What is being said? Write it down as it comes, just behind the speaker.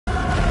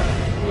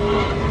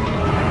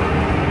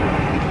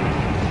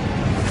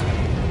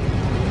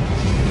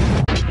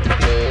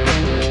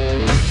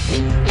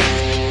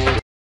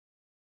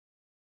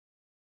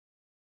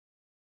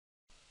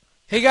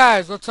Hey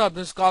guys, what's up?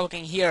 This is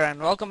King here,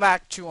 and welcome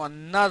back to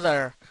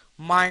another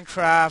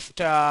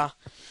Minecraft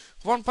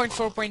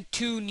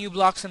 1.4.2 new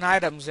blocks and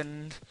items.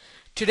 And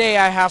today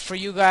I have for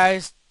you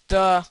guys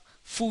the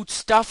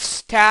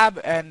foodstuffs tab,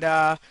 and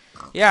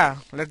yeah,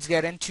 let's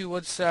get into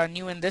what's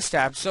new in this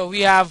tab. So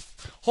we have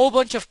a whole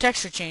bunch of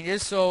texture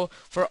changes. So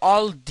for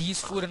all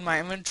these food in my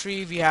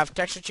inventory, we have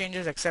texture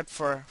changes, except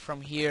for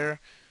from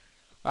here.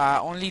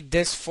 Only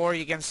this four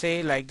you can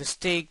say, like the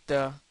steak,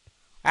 the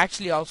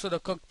actually, also the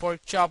cooked pork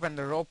chop and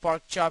the raw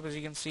pork chop, as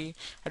you can see.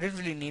 I didn't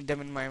really need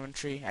them in my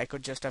inventory. I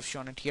could just have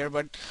shown it here.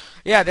 But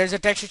yeah, there's a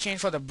texture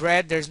change for the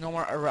bread. There's no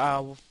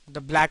more the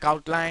black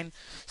outline.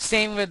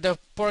 Same with the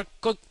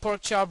cooked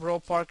pork chop, raw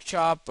pork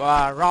chop,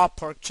 raw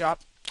pork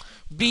chop,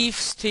 beef,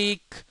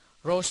 steak,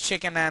 roast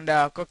chicken,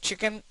 and cooked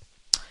chicken.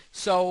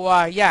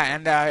 So yeah,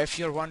 and if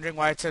you're wondering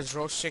why it says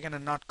roast chicken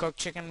and not cooked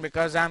chicken,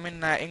 because I'm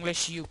in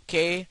English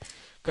UK,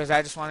 because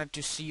I just wanted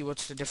to see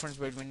what's the difference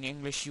between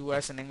English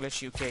US and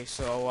English UK.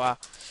 So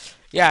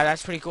yeah,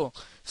 that's pretty cool.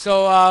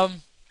 So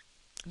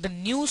the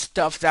new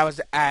stuff that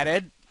was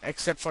added,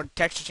 except for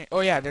texture change. Oh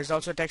yeah, there's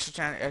also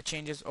texture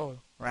changes. Oh,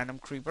 random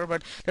creeper,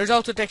 but there's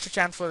also texture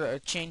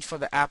change for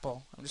the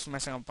apple. I'm just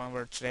messing up my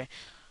words today.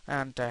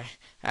 And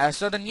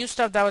so the new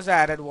stuff that was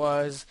added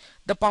was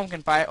the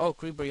pumpkin pie. Oh,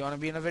 creeper, you wanna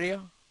be in the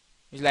video?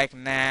 He's like,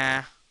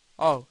 nah.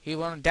 Oh, he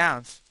wanna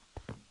dance.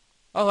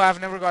 Oh,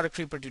 I've never got a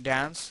creeper to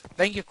dance.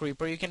 Thank you,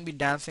 creeper. You can be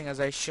dancing as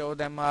I show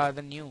them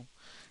the new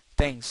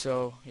thing.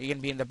 So you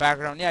can be in the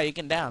background. Yeah, you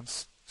can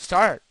dance.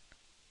 Start.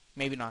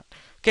 Maybe not.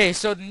 Okay,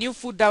 so the new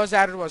food that was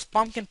added was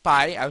pumpkin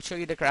pie. I'll show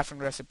you the crafting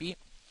recipe.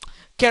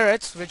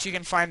 Carrots, which you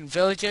can find in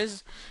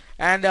villages,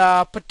 and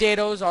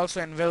potatoes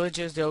also in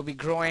villages. They'll be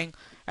growing.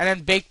 And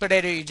then baked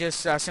potato, you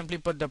just simply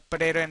put the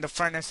potato in the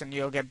furnace and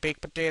you'll get baked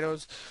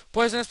potatoes.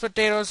 Poisonous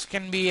potatoes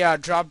can be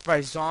dropped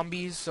by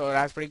zombies, so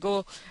that's pretty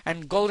cool.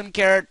 And golden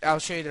carrot, I'll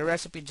show you the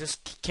recipe.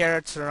 Just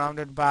carrots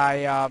surrounded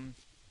by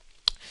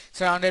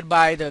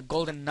the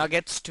golden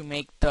nuggets to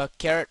make the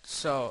carrot,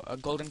 so a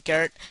golden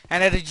carrot,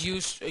 and it is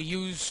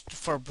used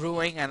for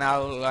brewing, and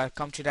I'll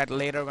come to that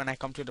later when I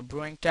come to the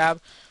brewing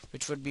tab,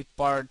 which would be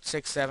part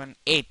 6, 7,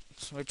 8,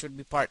 which would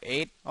be part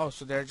 8. Oh,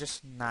 so there are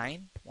just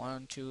 9.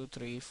 1, 2,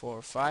 3,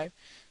 4, 5,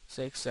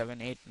 6,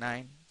 7, 8,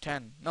 9,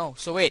 10. No,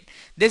 so wait,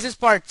 this is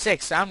part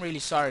 6. I'm really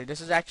sorry.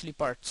 This is actually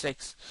part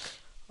 6.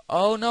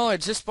 Oh no,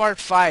 it's just part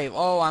 5.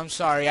 Oh, I'm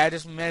sorry. I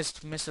just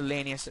missed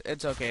miscellaneous.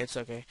 It's okay, it's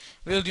okay.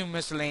 We'll do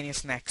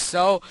miscellaneous next.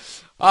 So,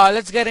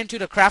 let's get into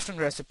the crafting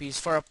recipes.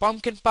 For a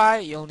pumpkin pie,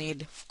 you'll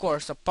need, of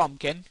course, a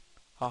pumpkin.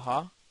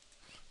 Haha.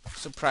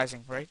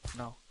 Surprising, right?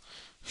 No.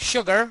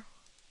 Sugar.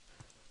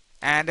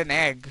 And an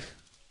egg.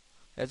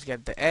 Let's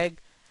get the egg.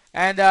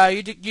 And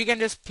you can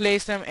just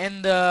place them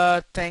in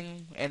the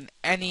thing in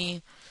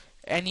any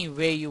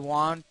way you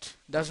want.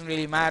 Doesn't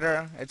really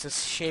matter. It's a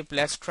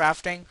shapeless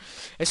crafting.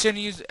 As soon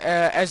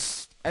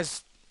as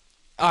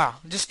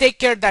just take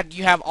care that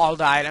you have all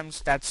the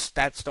items. That's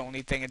the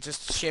only thing. It's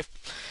just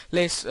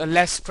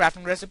less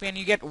crafting recipe, and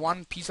you get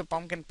one piece of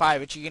pumpkin pie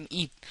which you can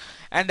eat.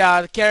 And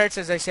the carrots,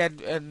 as I said,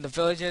 in the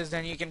villages.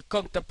 Then you can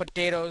cook the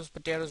potatoes.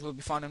 Potatoes will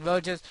be found in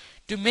villages.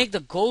 To make the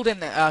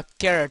golden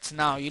carrots,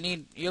 now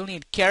you'll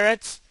need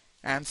carrots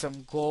and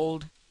some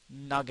gold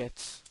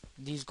nuggets.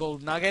 These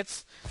gold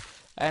nuggets.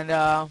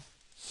 And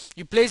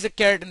you place the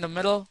carrot in the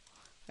middle,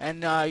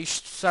 and you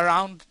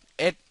surround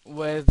it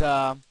with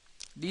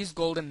these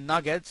golden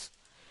nuggets,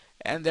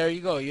 and there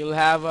you go. You'll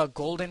have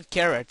golden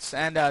carrots,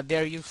 and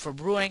they're used for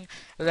brewing,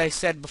 as I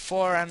said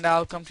before, and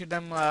I'll come to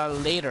them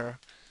later.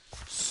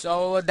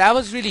 So that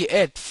was really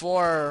it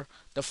for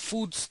the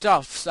food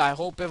stuffs. I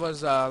hope it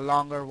was a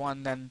longer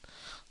one than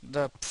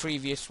the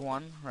previous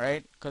one,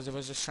 right? Because it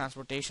was just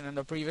transportation in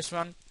the previous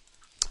one.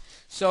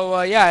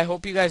 So yeah, I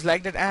hope you guys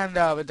liked it, and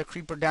with the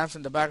creeper dance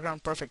in the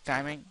background, perfect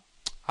timing.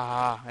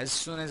 As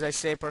soon as I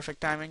say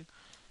perfect timing.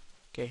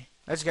 Okay,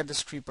 let's get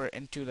this creeper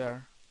into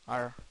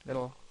our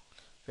little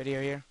video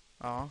here.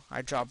 Oh,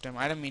 I dropped him.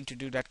 I didn't mean to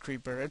do that,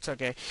 creeper. It's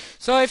okay.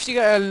 So if you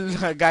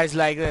guys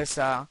like this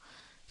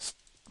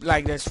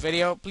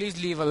video, please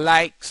leave a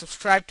like,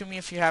 subscribe to me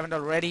if you haven't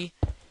already,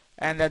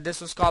 and this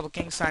was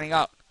King signing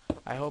out.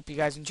 I hope you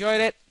guys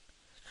enjoyed it,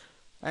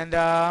 and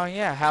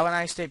yeah, have a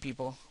nice day,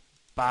 people.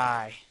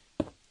 Bye.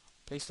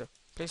 Place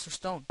the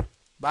stone.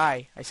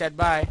 Bye. I said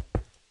bye.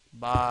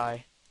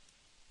 Bye.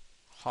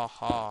 Ha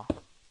ha.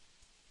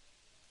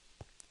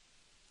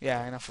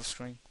 Yeah, enough of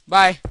screwing.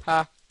 Bye.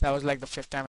 Ha. That was like the 5th time.